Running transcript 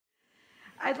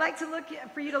I'd like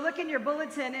for you to look in your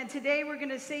bulletin, and today we're going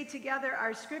to say together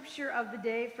our scripture of the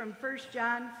day from 1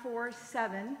 John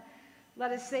 4:7.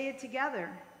 Let us say it together.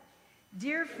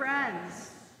 Dear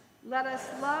friends, let us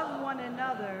love one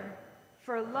another,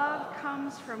 for love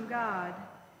comes from God,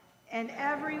 and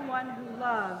everyone who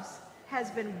loves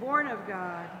has been born of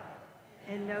God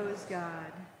and knows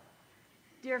God.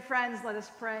 Dear friends, let us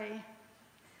pray.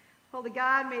 Holy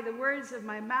God, may the words of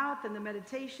my mouth and the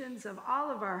meditations of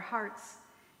all of our hearts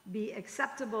be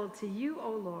acceptable to you,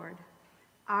 O Lord,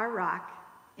 our rock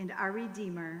and our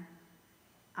Redeemer.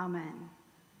 Amen.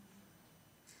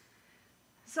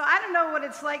 So I don't know what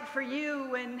it's like for you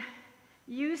when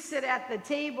you sit at the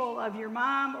table of your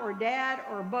mom or dad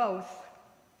or both.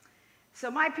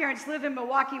 So my parents live in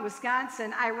Milwaukee,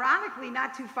 Wisconsin, ironically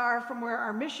not too far from where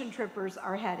our mission trippers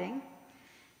are heading.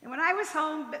 And when I was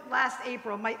home last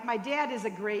April, my dad is a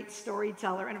great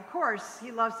storyteller, and of course, he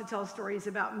loves to tell stories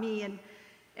about me and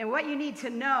what you need to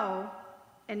know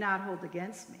and not hold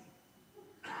against me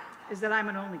is that I'm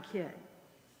an only kid.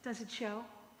 Does it show?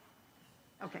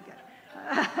 Okay, good.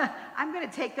 I'm going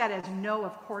to take that as no,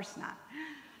 of course not.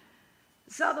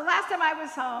 So the last time I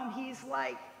was home, he's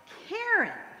like,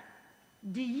 Karen,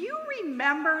 do you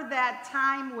remember that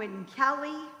time when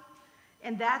Kelly?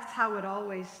 And that's how it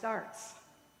always starts.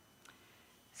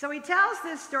 So he tells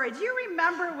this story. Do you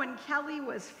remember when Kelly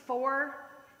was 4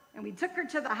 and we took her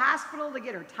to the hospital to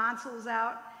get her tonsils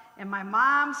out and my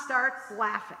mom starts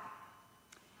laughing?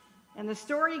 And the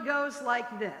story goes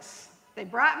like this. They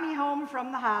brought me home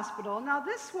from the hospital. Now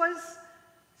this was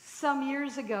some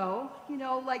years ago,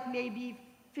 like maybe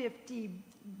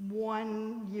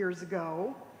 51 years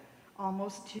ago,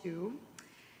 almost 2.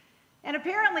 And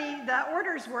apparently the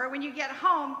orders were when you get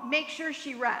home, make sure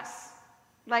she rests.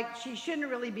 Like she shouldn't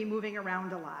really be moving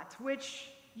around a lot, which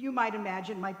you might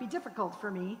imagine might be difficult for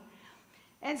me.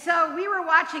 And so we were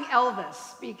watching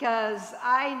Elvis because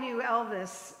I knew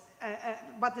Elvis,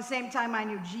 but at the same time I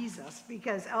knew Jesus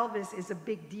because Elvis is a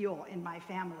big deal in my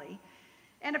family.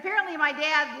 And apparently my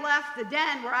dad left the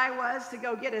den where I was to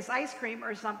go get his ice cream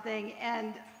or something,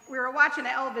 and we were watching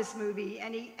an Elvis movie,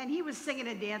 and he was singing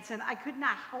and dancing. I could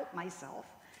not help myself.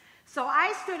 So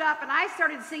I stood up and I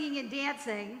started singing and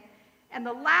dancing. And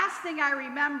the last thing I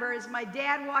remember is my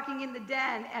dad walking in the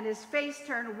den and his face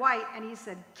turned white and he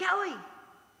said, Kelly,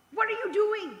 what are you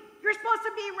doing? You're supposed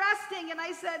to be resting. And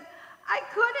I said, I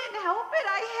couldn't help it.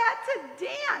 I had to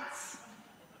dance.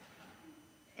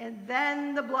 And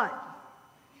then the blood.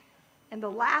 And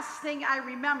the last thing I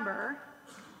remember,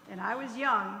 and I was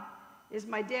young, is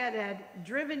my dad had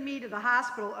driven me to the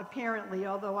hospital apparently,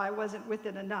 although I wasn't with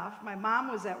it enough. My mom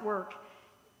was at work.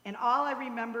 And all I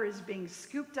remember is being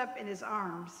scooped up in his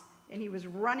arms, and he was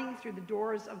running through the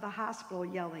doors of the hospital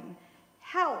yelling,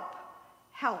 help,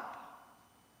 help.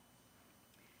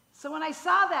 So when I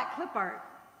saw that clip art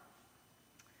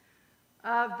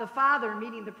of the father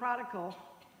meeting the prodigal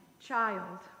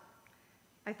child,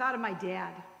 I thought of my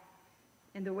dad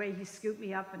and the way he scooped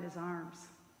me up in his arms.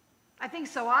 I think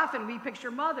so often we picture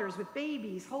mothers with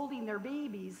babies holding their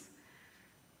babies,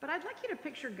 but I'd like you to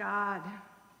picture God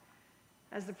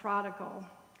as the prodigal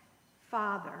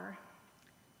father,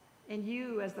 and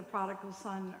you as the prodigal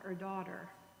son or daughter,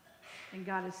 and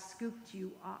God has scooped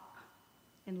you up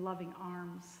in loving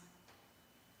arms.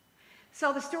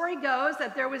 So the story goes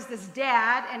that there was this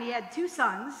dad, and he had 2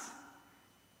 sons.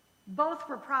 Both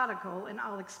were prodigal, and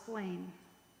I'll explain.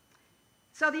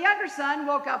 So the younger son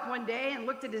woke up one day and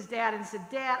looked at his dad and said,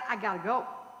 Dad, I gotta go.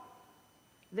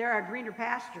 There are greener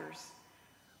pastures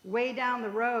way down the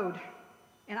road,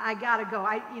 and I gotta go.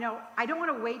 I don't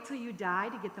want to wait till you die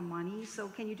to get the money, so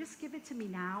can you just give it to me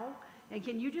now? And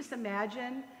can you just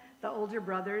imagine the older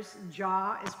brother's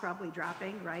jaw is probably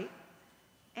dropping, right?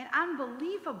 And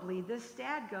unbelievably, this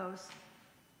dad goes,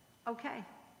 okay,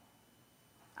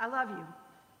 I love you,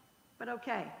 but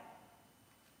okay.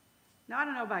 Now, I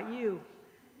don't know about you,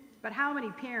 but how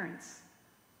many parents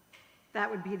that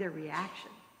would be their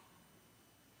reaction?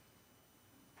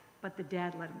 But the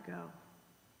dad let him go.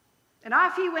 And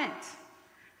off he went.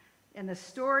 And the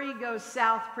story goes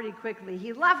south pretty quickly.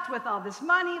 He left with all this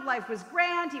money. Life was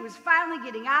grand. He was finally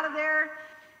getting out of there.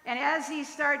 And as he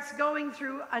starts going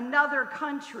through another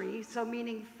country, so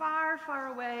meaning far, far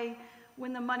away,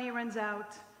 when the money runs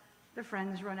out, the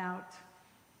friends run out.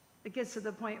 It gets to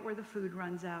the point where the food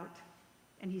runs out,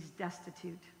 and he's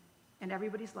destitute, and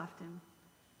everybody's left him.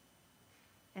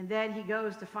 And then he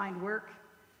goes to find work.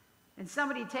 And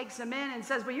somebody takes him in and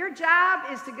says, well, your job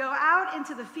is to go out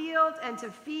into the field and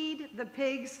to feed the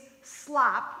pigs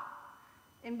slop.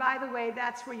 And by the way,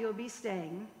 that's where you'll be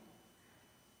staying.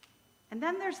 And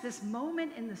then there's this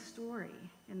moment in the story,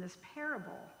 in this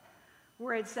parable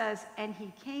where it says, and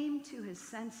he came to his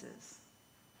senses.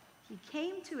 He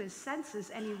came to his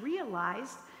senses and he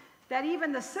realized that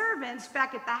even the servants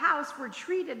back at the house were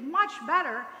treated much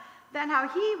better than how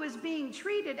he was being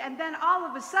treated. And then all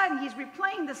of a sudden he's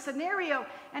replaying the scenario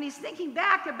and he's thinking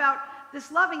back about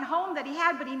this loving home that he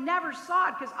had, but he never saw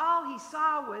it because all he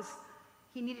saw was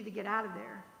he needed to get out of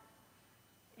there.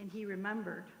 And he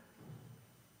remembered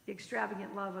the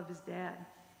extravagant love of his dad.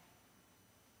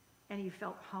 And he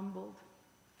felt humbled,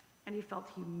 and he felt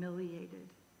humiliated,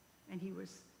 and he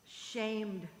was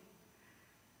shamed,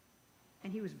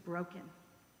 and he was broken.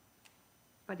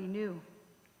 But he knew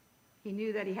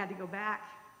that he had to go back.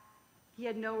 He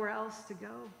had nowhere else to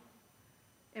go.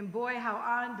 And boy,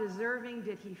 how undeserving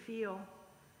did he feel.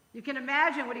 You can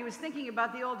imagine what he was thinking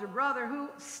about the older brother who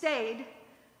stayed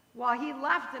while he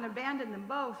left and abandoned them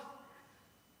both.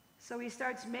 So he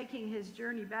starts making his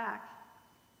journey back.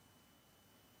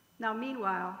 Now,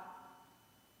 meanwhile,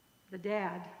 the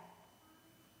dad,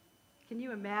 can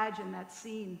you imagine that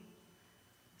scene?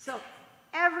 So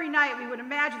every night we would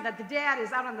imagine that the dad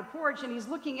is out on the porch and he's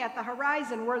looking at the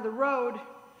horizon where the road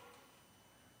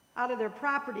out of their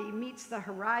property meets the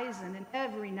horizon, and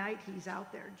every night he's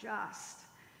out there just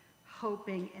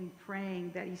hoping and praying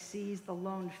that he sees the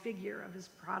lone figure of his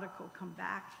prodigal come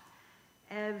back.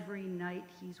 Every night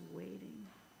he's waiting.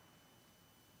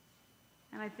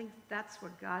 And I think that's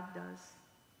what God does.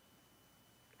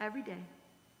 Every day.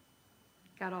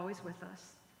 God always with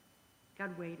us.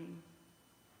 God waiting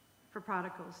for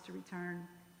prodigals to return.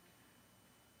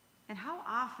 And how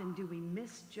often do we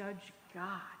misjudge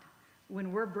God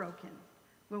when we're broken,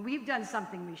 when we've done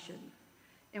something we shouldn't?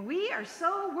 And we are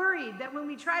so worried that when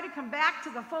we try to come back to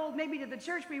the fold, maybe to the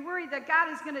church, we worry that God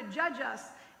is going to judge us.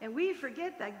 And we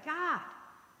forget that God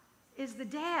is the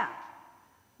dad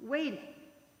waiting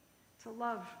to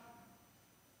love.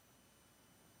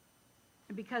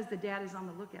 And because the dad is on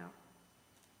the lookout,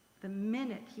 the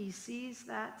minute he sees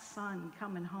that son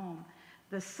coming home,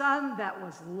 the son that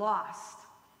was lost,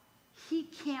 he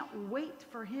can't wait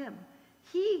for him.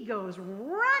 He goes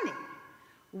running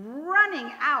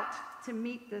out to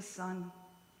meet this son.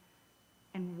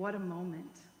 And what a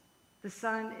moment. The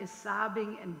son is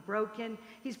sobbing and broken.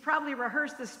 He's probably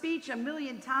rehearsed the speech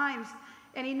 1,000,000 times,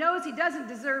 and he knows he doesn't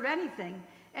deserve anything.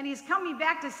 And he's coming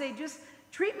back to say, just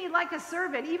treat me like a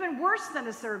servant, even worse than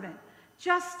a servant.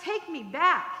 Just take me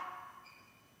back.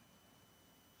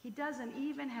 He doesn't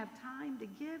even have time to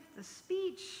give the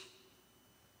speech,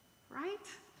 right?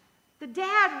 The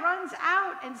dad runs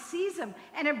out and sees him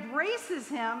and embraces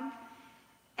him,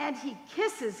 and he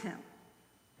kisses him.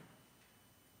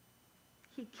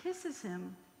 He kisses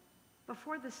him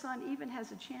before the son even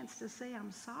has a chance to say,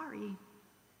 I'm sorry,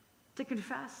 to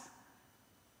confess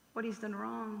what he's done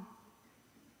wrong.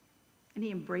 And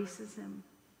he embraces him.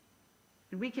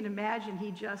 And we can imagine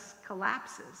he just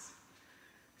collapses.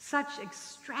 Such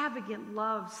extravagant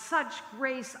love, such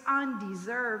grace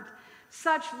undeserved,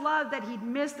 such love that he'd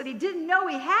missed, that he didn't know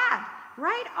he had,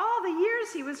 right? All the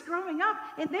years he was growing up.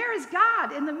 And there is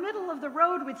God in the middle of the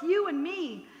road with you and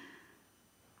me,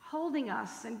 holding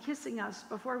us and kissing us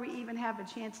before we even have a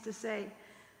chance to say,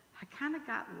 I kind of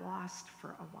got lost for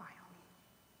a while.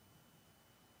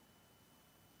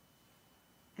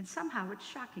 And somehow it's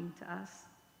shocking to us.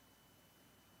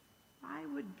 Why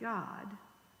would God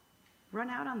run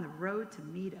out on the road to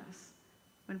meet us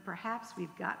when perhaps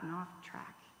we've gotten off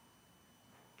track?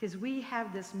 Because we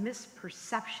have this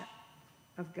misperception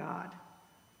of God.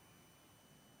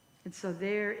 And so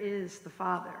there is the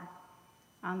Father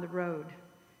on the road.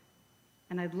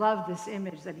 And I love this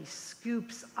image that he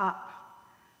scoops up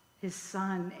his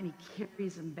son and he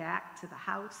carries him back to the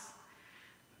house.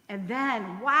 And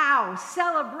then, wow,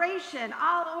 celebration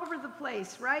all over the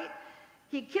place, right?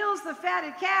 He kills the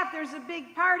fatted calf. There's a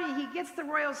big party. He gets the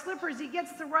royal slippers. He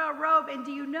gets the royal robe. And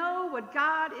do you know what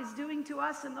God is doing to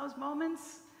us in those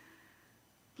moments?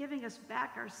 Giving us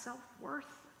back our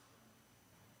self-worth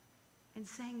and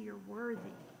saying, you're worthy.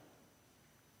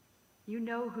 You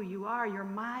know who you are. You're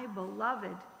my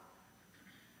beloved.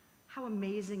 How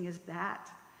amazing is that?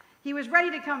 He was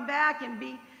ready to come back and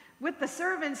be with the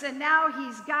servants, and now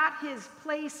he's got his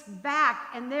place back,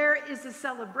 and there is a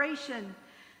celebration.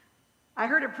 I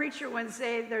heard a preacher once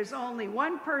say there's only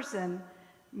one person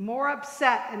more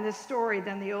upset in this story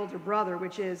than the older brother,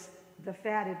 which is the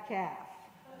fatted calf.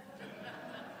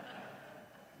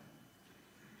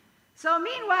 So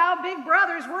meanwhile, Big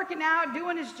Brother's working out,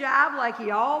 doing his job like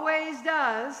he always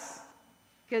does,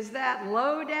 because that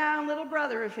low-down little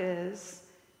brother of his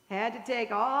had to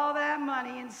take all that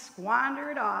money and squander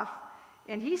it off,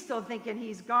 and he's still thinking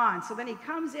he's gone. So then he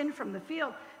comes in from the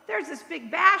field, there's this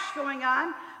big bash going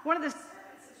on. One of the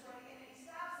servants is running in, and he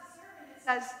stops the servant and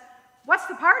says, "What's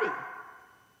the party?"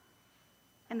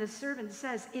 And the servant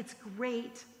says, "It's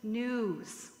great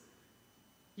news.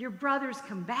 Your brother's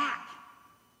come back."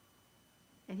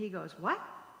 And he goes, "What?"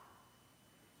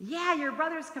 "Yeah, your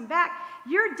brother's come back.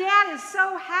 Your dad is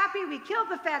so happy. We killed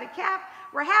the fatted calf.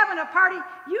 We're having a party.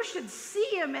 You should see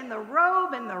him in the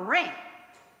robe and the ring."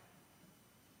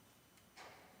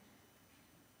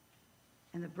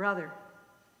 And the brother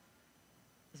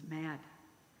is mad.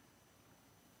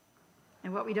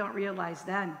 And what we don't realize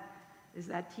then is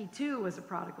that he too was a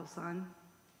prodigal son.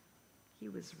 He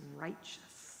was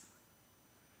righteous.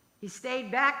 He stayed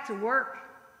back to work.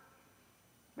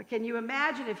 But can you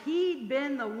imagine if he'd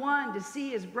been the one to see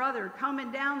his brother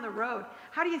coming down the road?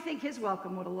 How do you think his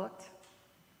welcome would have looked?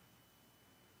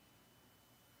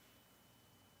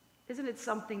 Isn't it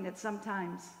something that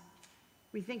sometimes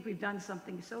we think we've done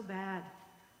something so bad,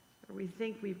 or we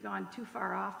think we've gone too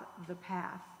far off the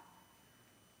path,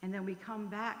 and then we come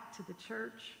back to the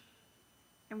church,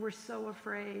 and we're so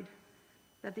afraid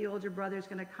that the older brother is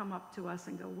going to come up to us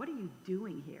and go, "What are you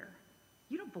doing here?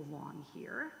 You don't belong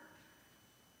here."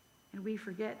 And we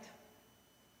forget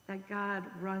that God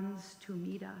runs to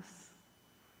meet us.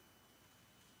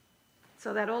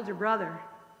 So that older brother,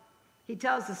 he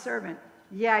tells the servant,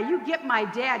 "Yeah, you get my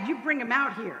dad, you bring him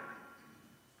out here."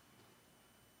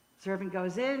 Servant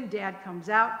goes in, dad comes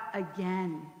out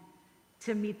again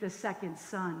to meet the second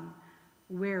son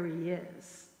where he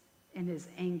is in his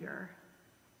anger.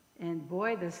 And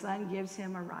boy, the son gives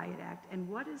him a riot act. And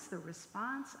what is the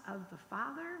response of the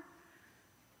father?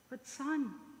 "But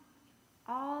son,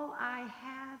 all I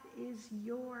have is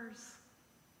yours."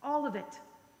 All of it.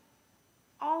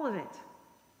 All of it.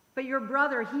 "But your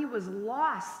brother, he was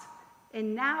lost,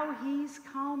 and now he's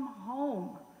come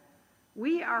home.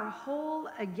 We are whole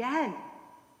again."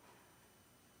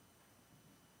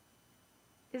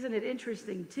 Isn't it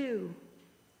interesting, too,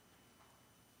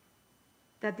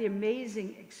 that the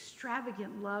amazing,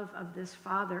 extravagant love of this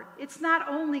father, it's not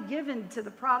only given to the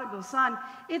prodigal son,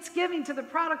 it's given to the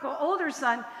prodigal older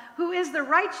son, who is the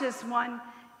righteous one.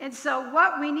 And so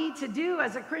what we need to do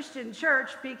as a Christian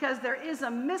church, because there is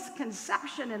a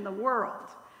misconception in the world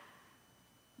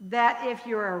that if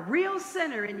you're a real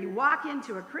sinner and you walk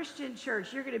into a Christian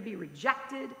church, you're going to be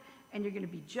rejected, and you're going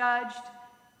to be judged,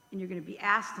 and you're going to be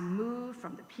asked to move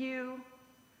from the pew.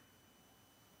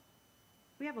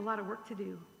 We have a lot of work to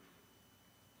do.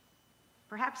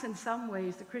 Perhaps in some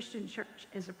ways, the Christian church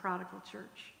is a prodigal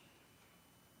church,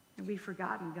 and we've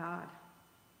forgotten God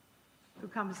who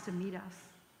comes to meet us.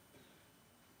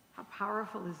 How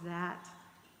powerful is that?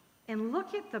 And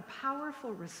look at the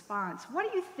powerful response.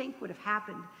 What do you think would have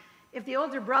happened if the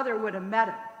older brother would have met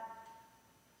him?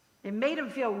 It made him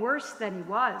feel worse than he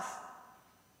was.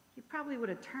 He probably would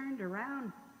have turned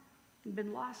around and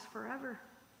been lost forever.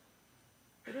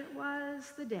 But it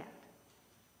was the dad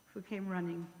who came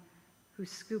running, who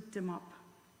scooped him up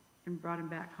and brought him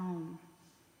back home.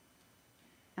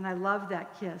 And I love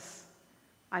that kiss.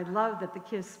 I love that the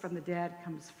kiss from the dad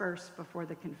comes first before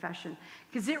the confession,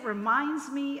 because it reminds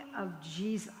me of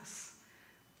Jesus.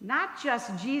 Not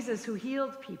just Jesus who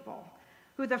healed people,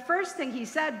 who the first thing he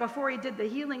said before he did the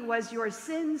healing was, "Your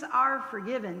sins are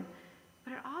forgiven."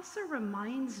 But it also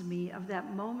reminds me of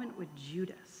that moment with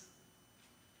Judas,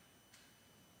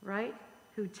 right?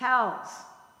 Who tells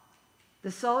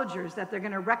the soldiers that they're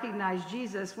going to recognize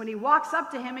Jesus when he walks up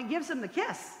to him and gives him the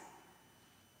kiss.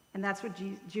 And that's what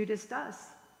Judas does.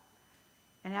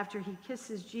 And after he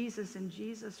kisses Jesus and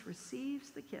Jesus receives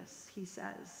the kiss, he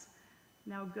says,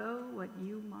 "Now go what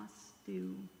you must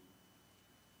do."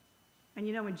 And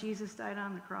you know, when Jesus died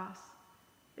on the cross,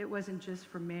 it wasn't just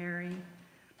for Mary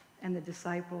and the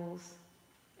disciples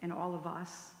and all of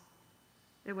us.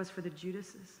 It was for the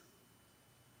Judases.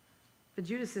 The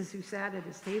Judases who sat at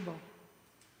his table.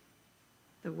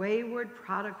 The wayward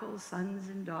prodigal sons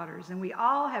and daughters. And we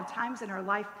all have times in our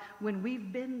life when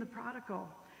we've been the prodigal.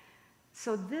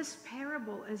 So this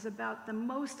parable is about the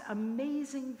most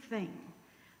amazing thing,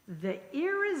 the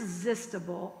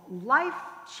irresistible,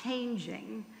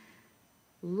 life-changing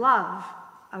love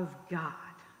of God.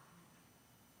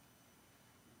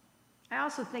 I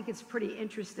also think it's pretty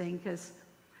interesting because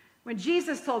when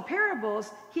Jesus told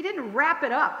parables, he didn't wrap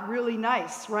it up really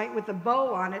nice, right, with a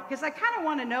bow on it, because I kind of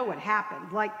want to know what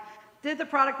happened. Like, did the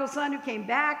prodigal son who came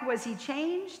back, was he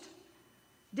changed?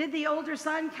 Did the older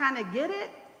son kind of get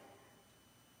it?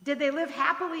 Did they live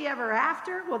happily ever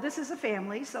after? Well, this is a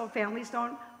family, so families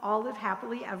don't all live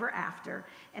happily ever after.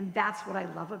 And that's what I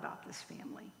love about this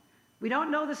family. We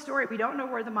don't know the story. We don't know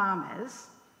where the mom is.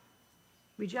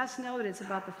 We just know that it's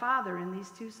about the Father and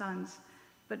these two sons.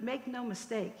 But make no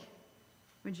mistake,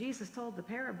 when Jesus told the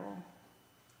parable,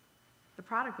 the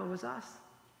prodigal was us.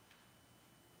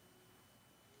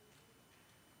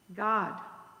 God,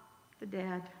 the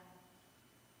dad.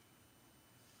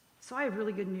 So I have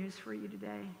really good news for you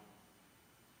today.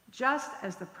 Just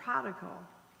as the prodigal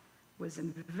was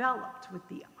enveloped with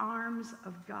the arms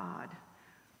of God,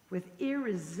 with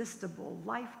irresistible,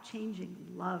 life-changing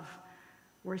love,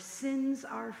 where sins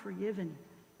are forgiven,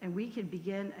 and we can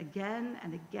begin again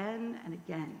and again and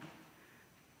again.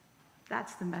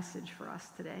 That's the message for us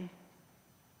today.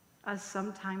 Us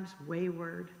sometimes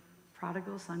wayward,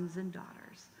 prodigal sons and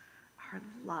daughters are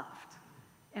loved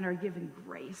and are given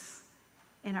grace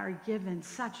and are given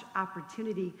such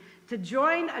opportunity to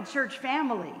join a church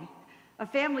family, a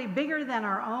family bigger than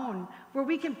our own, where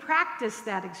we can practice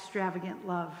that extravagant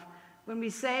love when we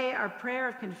say our prayer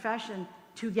of confession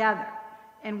together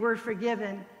and we're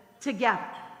forgiven together,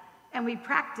 and we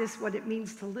practice what it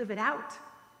means to live it out.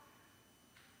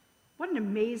 What an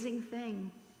amazing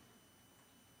thing.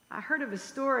 I heard of a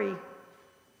story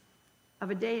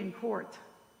of a day in court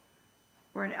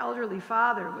where an elderly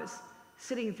father was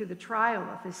sitting through the trial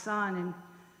of his son, and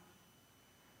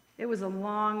it was a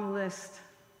long list.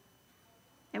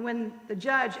 And when the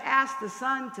judge asked the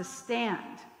son to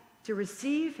stand to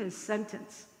receive his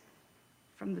sentence,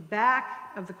 from the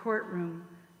back of the courtroom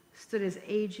stood his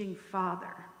aging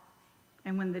father.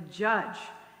 And when the judge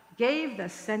gave the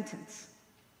sentence,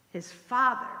 his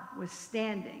father was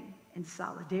standing in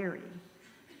solidarity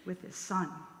with his son.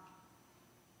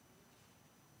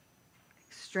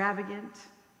 Extravagant,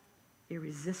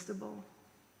 irresistible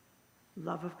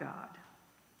love of God.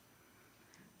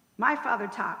 My father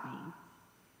taught me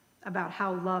about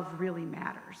how love really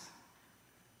matters.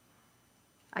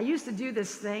 I used to do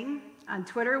this thing on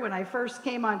Twitter when I first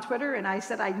came on Twitter, and I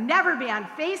said I'd never be on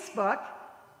Facebook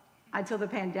until the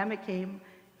pandemic came,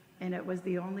 and it was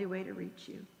the only way to reach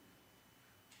you.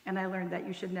 And I learned that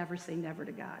you should never say never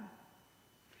to God.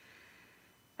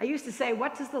 I used to say,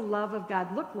 what does the love of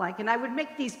God look like? And I would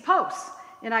make these posts,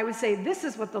 and I would say, this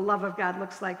is what the love of God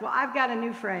looks like. Well, I've got a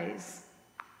new phrase.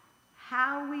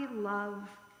 How we love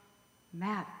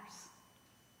matters.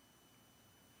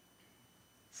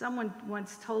 Someone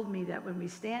once told me that when we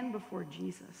stand before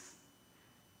Jesus,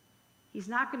 he's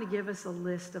not going to give us a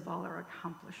list of all our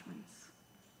accomplishments.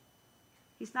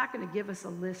 He's not going to give us a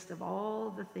list of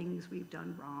all the things we've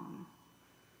done wrong.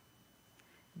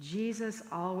 Jesus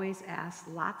always asks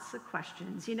lots of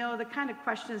questions. You know, the kind of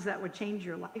questions that would change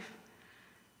your life.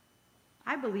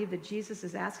 I believe that Jesus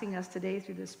is asking us today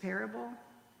through this parable,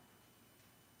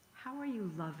 how are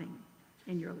you loving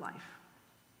in your life?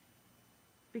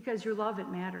 Because your love, it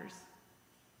matters.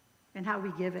 And how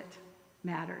we give it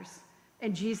matters.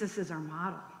 And Jesus is our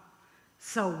model.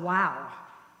 So, wow.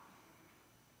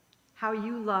 How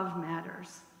you love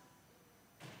matters.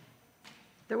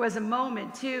 There was a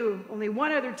moment, too, only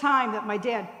one other time that my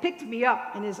dad picked me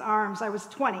up in his arms. I was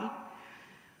 20.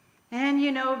 And,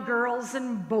 you know, girls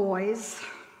and boys.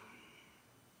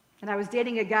 And I was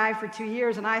dating a guy for 2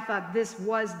 years, and I thought this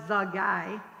was the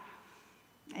guy.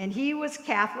 And he was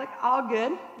Catholic, all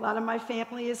good. A lot of my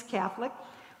family is Catholic.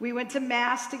 We went to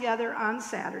Mass together on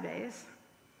Saturdays.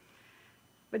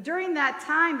 But during that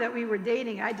time that we were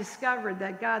dating, I discovered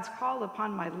that God's call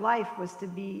upon my life was to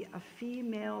be a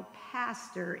female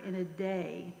pastor in a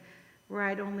day where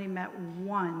I'd only met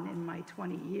one in my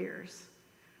 20 years.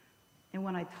 And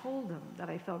when I told him that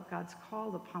I felt God's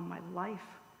call upon my life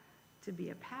to be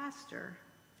a pastor,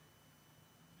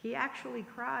 he actually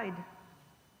cried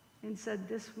and said,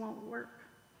 this won't work.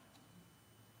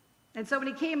 And so when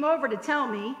he came over to tell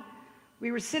me,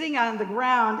 we were sitting on the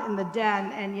ground in the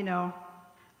den, and you know,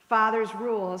 Father's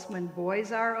rules, when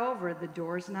boys are over, the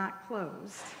door's not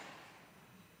closed.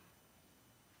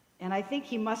 And I think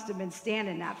he must have been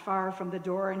standing not far from the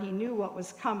door, and he knew what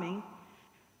was coming.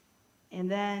 And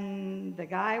then the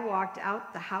guy walked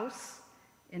out the house,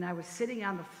 and I was sitting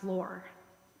on the floor,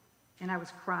 and I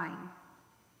was crying.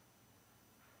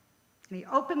 And he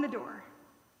opened the door,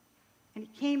 and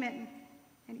he came in,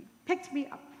 and he picked me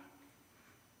up,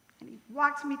 and he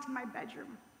walked me to my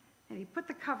bedroom, and he put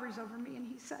the covers over me, and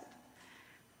he said,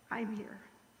 I'm here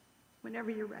whenever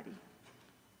you're ready.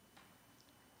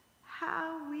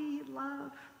 How we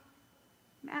love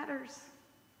matters.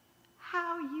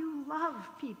 How you love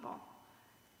people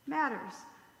matters.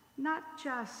 Not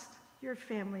just your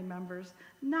family members,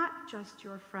 not just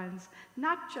your friends,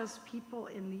 not just people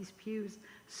in these pews,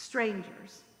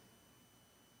 strangers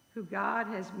who God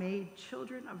has made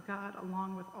children of God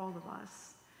along with all of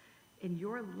us. In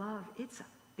your love, it's a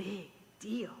big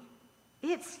deal.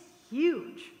 It's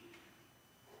huge.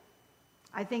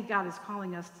 I think God is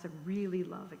calling us to really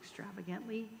love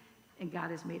extravagantly, and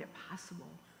God has made it possible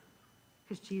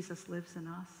because Jesus lives in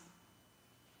us.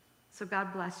 So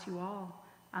God bless you all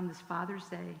on this Father's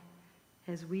Day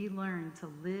as we learn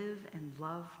to live and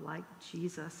love like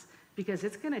Jesus, because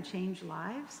it's going to change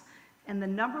lives, and the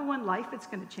number one life it's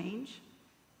going to change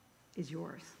is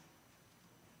yours.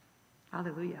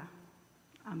 Hallelujah.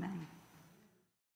 Amen.